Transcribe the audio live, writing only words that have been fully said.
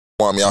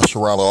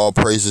Yasharala, all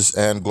praises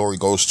and glory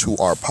goes to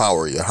our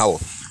power, Yahweh.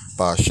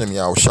 By Hashem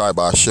Yahushai,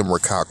 by Hashem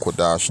Rakak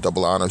Kwadash,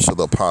 double honors to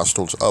the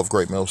apostles of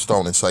Great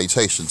Millstone and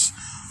salutations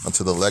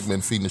unto the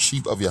legmen feeding the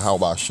sheep of Yahweh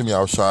by Hashem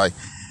Yahushai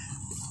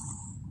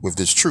with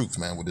this truth,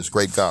 man, with this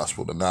great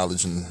gospel, the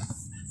knowledge and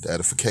the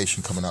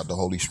edification coming out the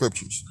Holy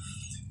Scriptures.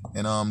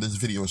 And this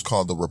video is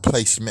called The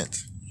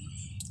Replacement.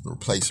 The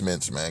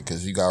replacements, man,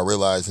 because you gotta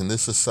realize in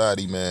this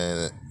society,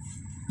 man,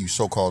 you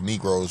so-called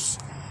Negroes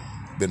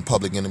been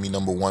public enemy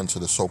number one to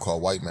the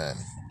so-called white man.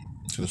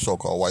 To the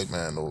so-called white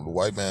man. The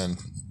white man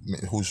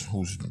whose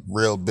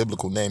real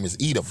biblical name is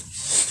Edom.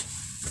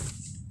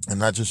 And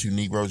not just you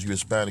Negroes, you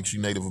Hispanics,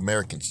 you Native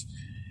Americans.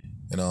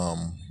 And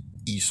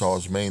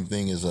Esau's main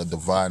thing is a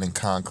divide and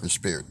conquer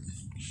spirit.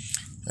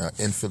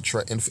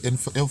 Infiltration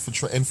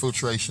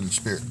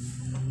spirit.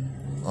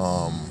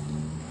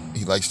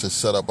 He likes to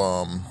set up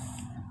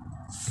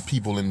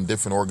people in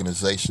different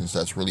organizations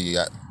that's really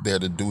there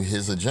to do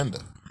his agenda.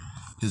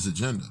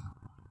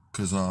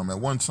 Because at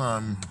one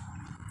time,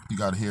 you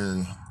got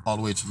here all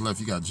the way to the left,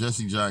 you got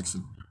Jesse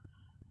Jackson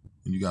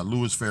and you got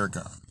Louis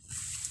Farrakhan.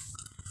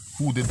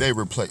 Who did they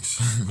replace?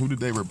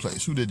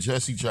 Who did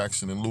Jesse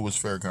Jackson and Louis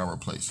Farrakhan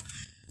replace?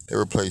 They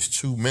replaced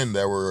two men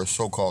that were a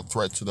so-called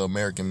threat to the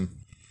American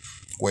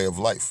way of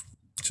life,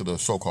 to the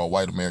so-called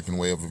white American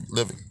way of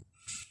living.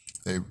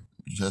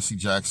 Jesse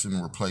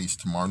Jackson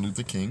replaced Martin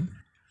Luther King,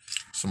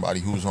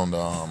 somebody who's on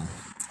the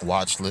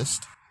watch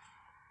list,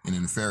 and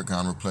then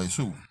Farrakhan replaced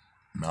who?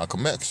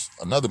 Malcolm X,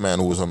 another man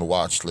who was on the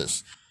watch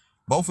list.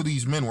 Both of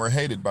these men were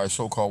hated by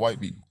so-called white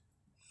people.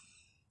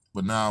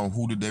 But now,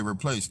 who did they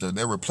replace?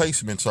 Their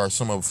replacements are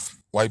some of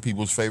white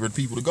people's favorite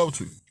people to go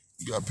to.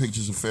 You got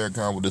pictures of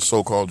Farrakhan with the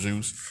so-called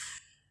Jews.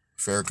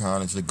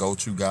 Farrakhan is the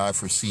go-to guy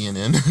for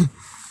CNN.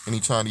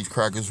 Anytime these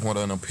crackers want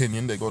an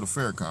opinion, they go to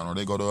Farrakhan or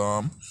they go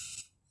to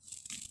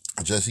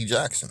Jesse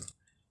Jackson.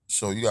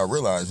 So you got to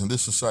realize in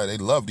this society,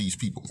 they love these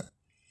people, man.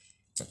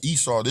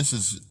 Esau, this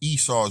is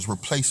Esau's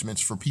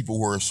replacements for people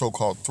who are a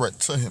so-called threat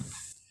to him.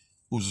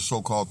 Who's a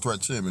so-called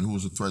threat to him and who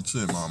was a threat to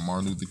him?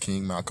 Martin Luther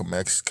King, Malcolm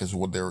X, because of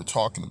what they were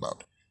talking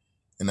about.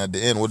 And at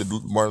the end, what did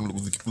Martin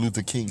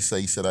Luther King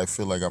say? He said, I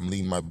feel like I'm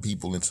leading my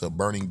people into a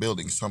burning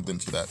building, something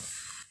to that.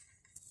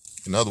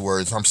 In other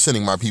words, I'm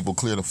sending my people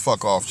clear the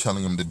fuck off,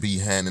 telling them to be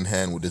hand in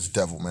hand with this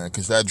devil, man,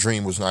 because that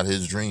dream was not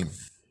his dream.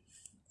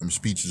 Them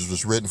speeches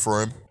was written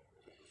for him.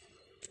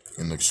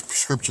 And the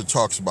scripture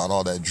talks about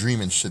all that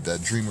dreaming shit,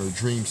 that dream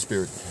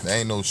spirit. There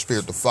ain't no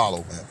spirit to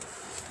follow, man.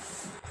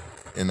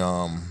 And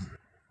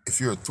if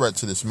you're a threat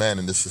to this man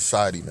in this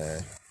society,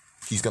 man,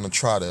 he's gonna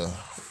try to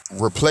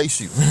replace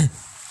you.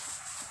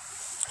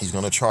 He's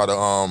gonna try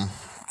to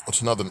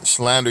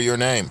slander your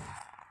name,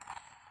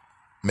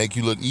 make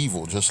you look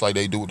evil, just like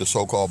they do with the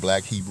so-called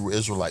black Hebrew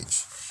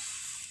Israelites.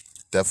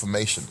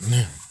 Defamation,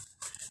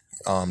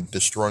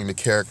 destroying the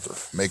character,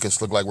 make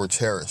us look like we're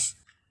terrorists.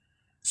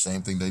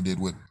 Same thing they did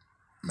with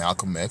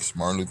Malcolm X,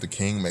 Martin Luther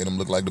King, made them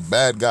look like the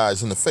bad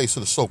guys in the face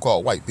of the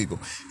so-called white people.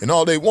 And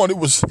all they wanted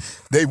was,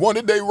 they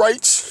wanted their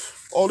rights.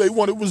 All they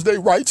wanted was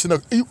their rights and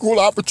an equal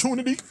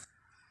opportunity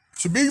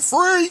to be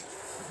free.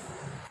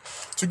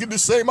 To get the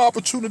same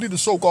opportunity the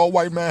so-called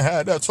white man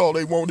had. That's all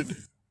they wanted.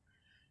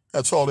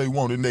 That's all they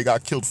wanted, and they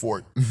got killed for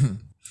it.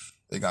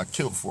 They got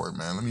killed for it,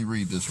 man. Let me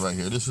read this right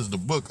here. This is the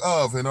book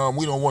of, and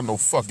we don't want no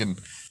fucking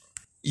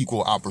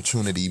equal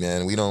opportunity,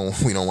 man. We don't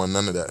want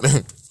none of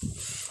that.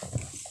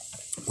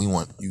 We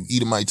want you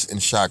Edomites in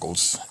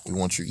shackles. We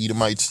want you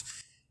Edomites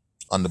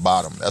on the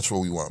bottom. That's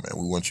what we want,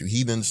 man. We want you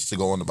heathens to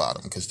go on the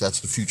bottom, because that's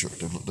the future.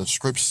 The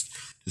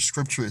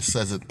scripture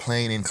says it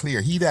plain and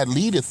clear. He that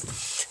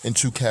leadeth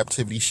into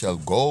captivity shall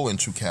go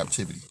into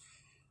captivity.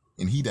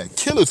 And he that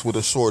killeth with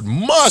a sword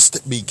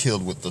must be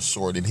killed with the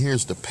sword. And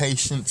here's the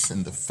patience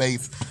and the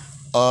faith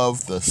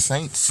of the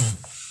saints.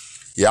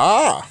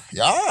 Yeah.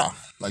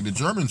 Like the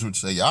Germans would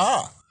say,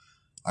 yeah.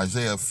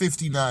 Isaiah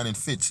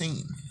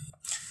 59:15.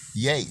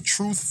 Yea,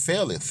 truth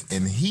faileth,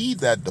 and he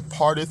that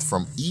departeth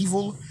from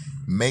evil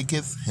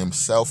maketh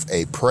himself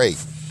a prey.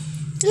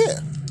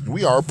 Yeah,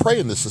 we are a prey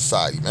in this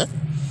society, man.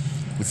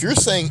 If you're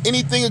saying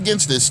anything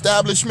against the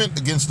establishment,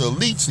 against the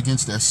elites,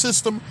 against their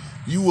system,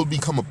 you will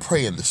become a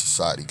prey in this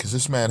society, because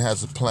this man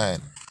has a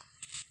plan.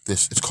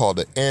 It's called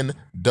the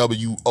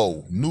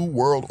NWO, New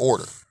World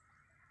Order,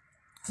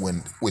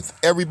 with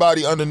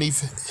everybody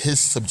underneath his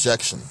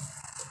subjection.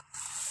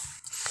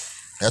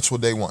 That's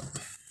what they want.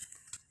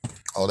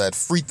 All that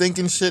free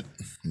thinking shit,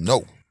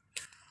 no.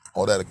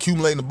 All that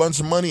accumulating a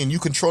bunch of money and you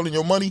controlling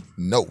your money,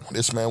 no.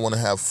 This man want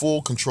to have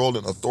full control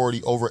and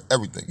authority over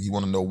everything. He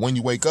want to know when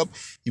you wake up.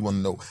 He want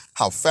to know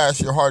how fast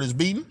your heart is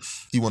beating.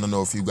 He want to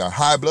know if you got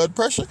high blood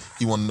pressure.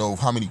 He want to know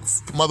how many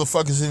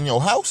motherfuckers in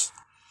your house.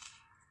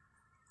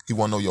 He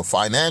want to know your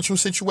financial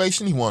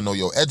situation. He want to know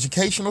your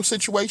educational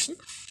situation.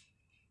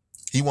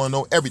 He want to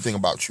know everything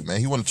about you, man.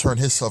 He want to turn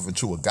himself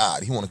into a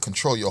god. He want to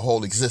control your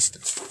whole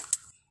existence.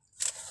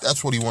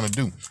 That's what he want to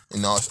do.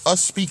 And now it's us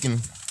speaking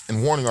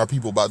and warning our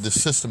people about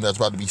this system that's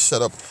about to be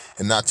set up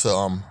and not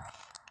to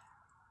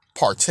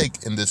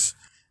partake in this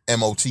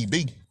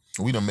MOTB.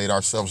 We done made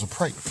ourselves a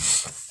prey.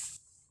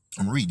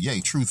 And read,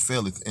 yea, truth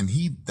faileth, and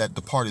he that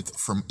departeth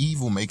from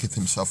evil maketh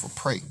himself a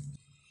prey.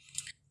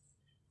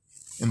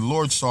 And the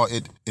Lord saw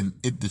it, and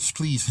it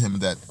displeased him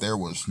that there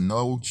was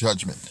no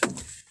judgment.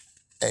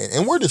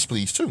 And we're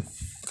displeased too,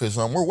 because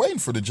we're waiting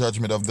for the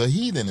judgment of the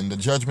heathen and the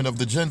judgment of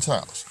the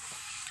Gentiles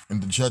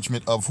and the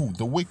judgment of who?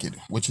 The wicked,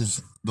 which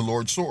is the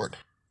Lord's sword.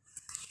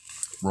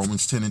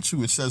 Romans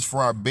 10:2, it says,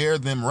 for I bear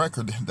them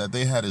record that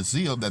they have a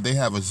zeal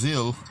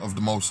of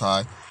the Most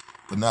High,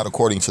 but not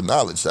according to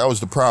knowledge. That was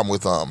the problem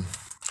with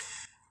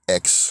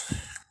X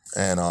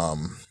and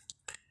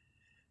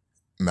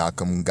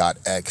Malcolm got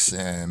X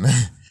and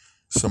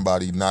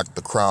somebody knocked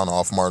the crown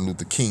off Martin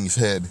Luther King's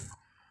head.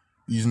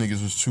 These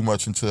niggas was too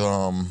much into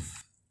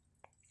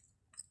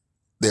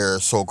their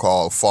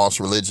so-called false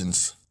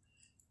religions.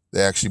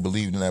 They actually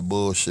believed in that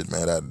bullshit,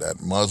 man,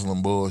 that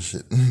Muslim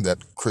bullshit, that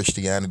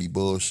Christianity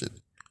bullshit.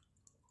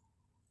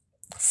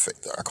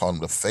 I call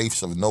them the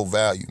faiths of no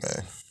value,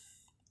 man.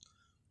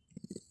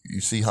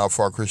 You see how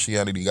far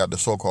Christianity got the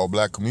so-called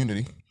black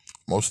community.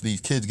 Most of these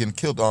kids getting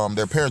killed,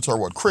 their parents are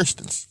what?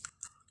 Christians.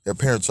 Their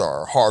parents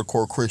are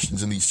hardcore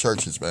Christians in these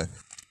churches, man.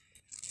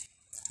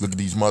 Look at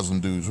these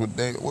Muslim dudes.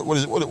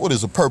 What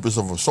is the purpose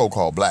of a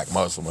so-called black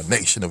Muslim, a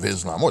nation of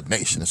Islam? What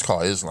nation is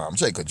called Islam?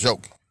 Jake a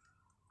joke.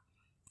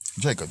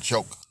 Jake a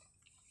joke.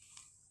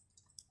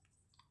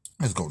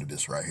 Let's go to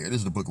this right here. This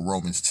is the book of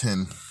Romans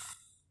 10:1.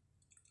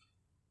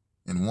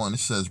 It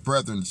says,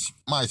 brethren,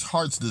 my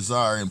heart's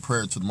desire and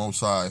prayer to the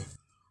Most High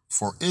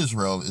for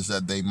Israel is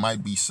that they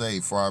might be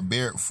saved. For I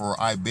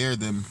bear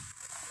them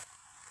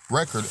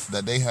record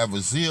that they have a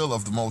zeal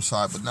of the Most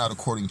High, but not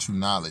according to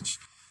knowledge.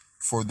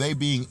 For they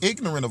being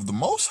ignorant of the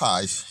Most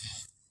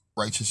High's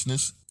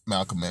righteousness,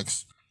 Malcolm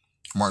X,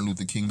 Martin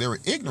Luther King, they were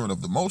ignorant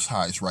of the Most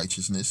High's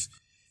righteousness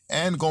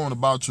and going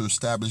about to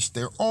establish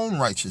their own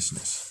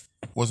righteousness.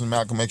 Wasn't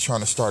Malcolm X trying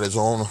to start his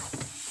own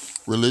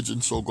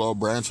religion, so-called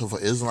branch of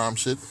Islam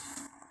shit?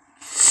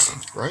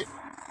 Right?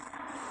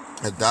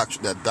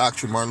 That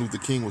doctrine Martin Luther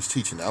King was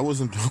teaching, that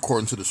wasn't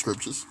according to the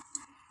scriptures.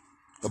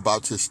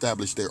 About to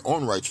establish their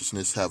own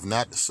righteousness, have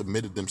not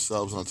submitted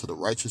themselves unto the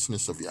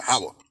righteousness of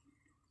Yahweh.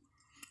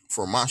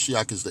 For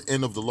Mashiach is the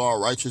end of the law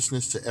of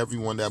righteousness to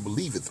everyone that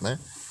believeth, man.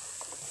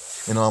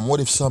 And what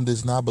if some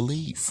does not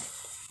believe?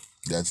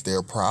 That's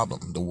their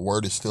problem. The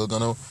word is still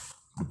the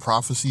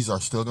prophecies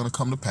are still gonna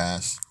come to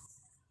pass.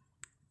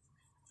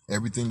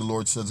 Everything the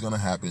Lord says is gonna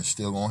happen is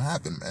still gonna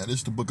happen, man. This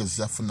is the book of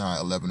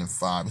Zephaniah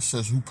 11:5. It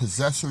says, who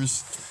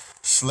possessors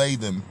slay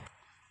them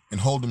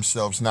and hold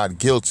themselves not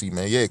guilty,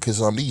 man. Yeah, because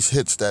these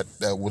hits that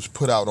was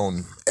put out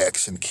on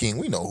X and King,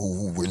 we know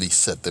who really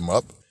set them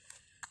up.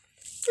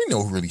 We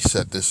know who really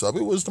set this up.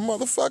 It was the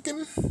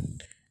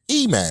motherfucking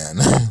E-Man.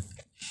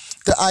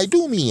 The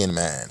Idumean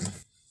man.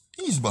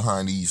 He's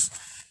behind these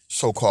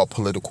so-called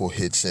political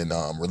hits and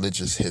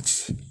religious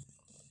hits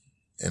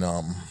and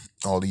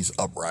all these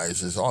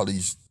uprisings, all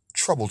these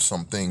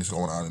troublesome things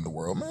going on in the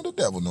world. Man, the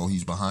devil know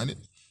he's behind it.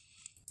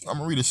 I'm going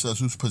to read, it says,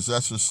 whose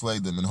possessors slay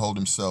them and hold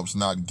themselves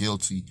not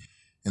guilty,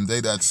 and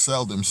they that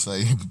sell them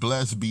say,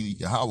 blessed be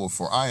Yahweh,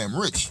 for I am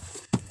rich,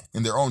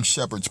 and their own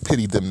shepherds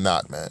pity them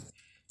not, man.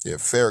 Yeah,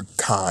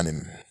 Farrakhan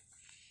and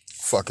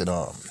fucking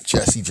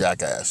Jesse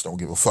Jackass don't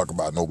give a fuck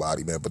about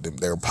nobody, man, but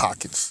their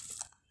pockets.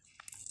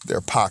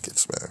 Their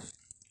pockets, man.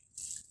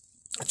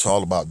 It's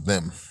all about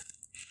them.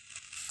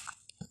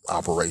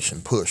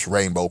 Operation Push,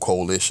 Rainbow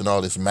Coalition,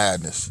 all this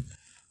madness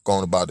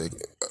going about to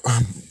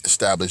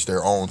establish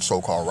their own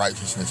so-called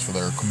righteousness for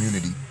their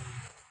community.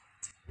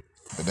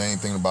 But they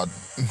ain't thinking about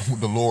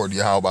the Lord,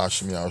 Yahweh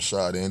Shem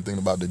Yahushua. They ain't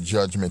thinking about the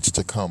judgments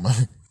to come.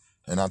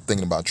 They're not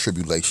thinking about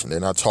tribulation. They're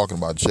not talking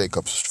about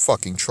Jacob's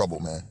fucking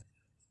trouble, man.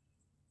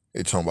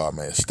 They're talking about,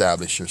 man,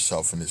 establish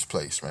yourself in this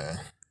place, man.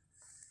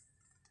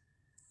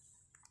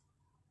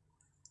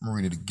 I'm gonna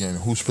read it again.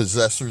 Whose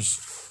possessors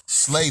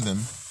slay them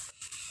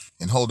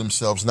and hold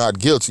themselves not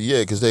guilty.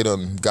 Yeah, because they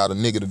done got a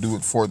nigga to do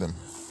it for them.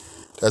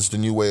 That's the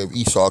new way of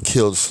Esau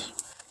kills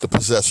the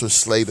possessors,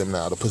 slay them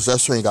now. The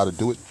possessor ain't got to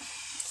do it.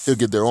 He'll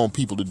get their own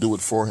people to do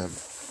it for him.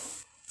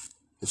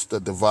 It's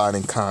the divide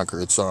and conquer.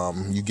 It's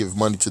you give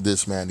money to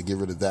this man to get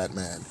rid of that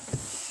man.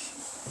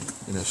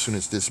 And as soon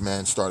as this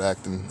man start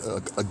acting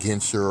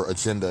against your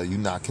agenda, you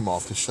knock him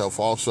off the shelf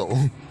also.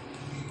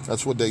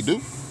 That's what they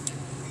do.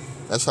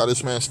 That's how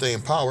this man stay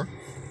in power.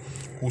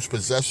 Whose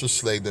possessors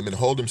slay them and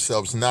hold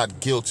themselves not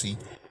guilty,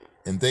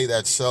 and they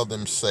that sell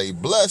them say,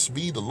 blessed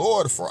be the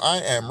Lord, for I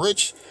am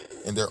rich,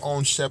 and their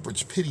own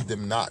shepherds pity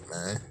them not,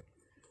 man.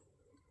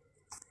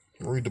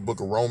 Read the book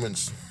of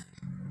Romans.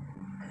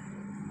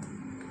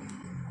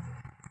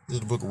 This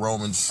is the book of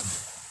Romans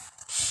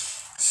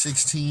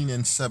 16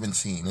 and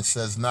 17. It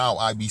says, now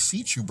I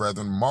beseech you,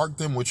 brethren, mark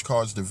them which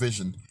cause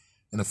division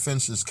and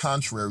offenses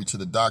contrary to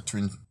the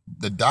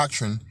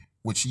doctrine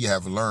which ye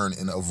have learned,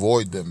 and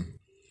avoid them.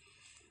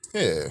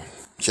 Yeah,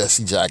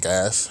 Jesse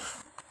Jackass,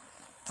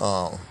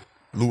 Louis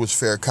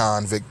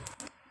Farrakhan,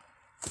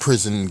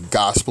 prison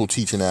gospel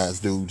teaching ass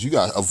dudes. You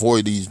gotta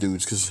avoid these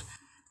dudes because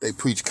they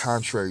preach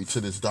contrary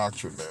to this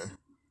doctrine, man.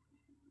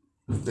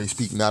 They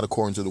speak not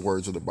according to the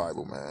words of the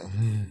Bible,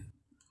 man.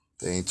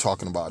 They ain't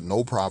talking about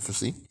no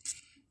prophecy.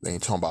 They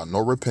ain't talking about no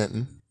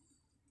repenting.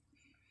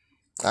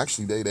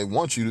 Actually, they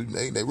want you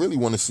to, they really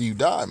want to see you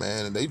die,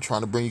 man. And they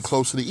trying to bring you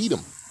closer to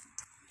Edom.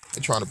 They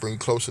trying to bring you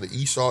closer to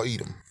Esau,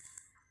 Edom.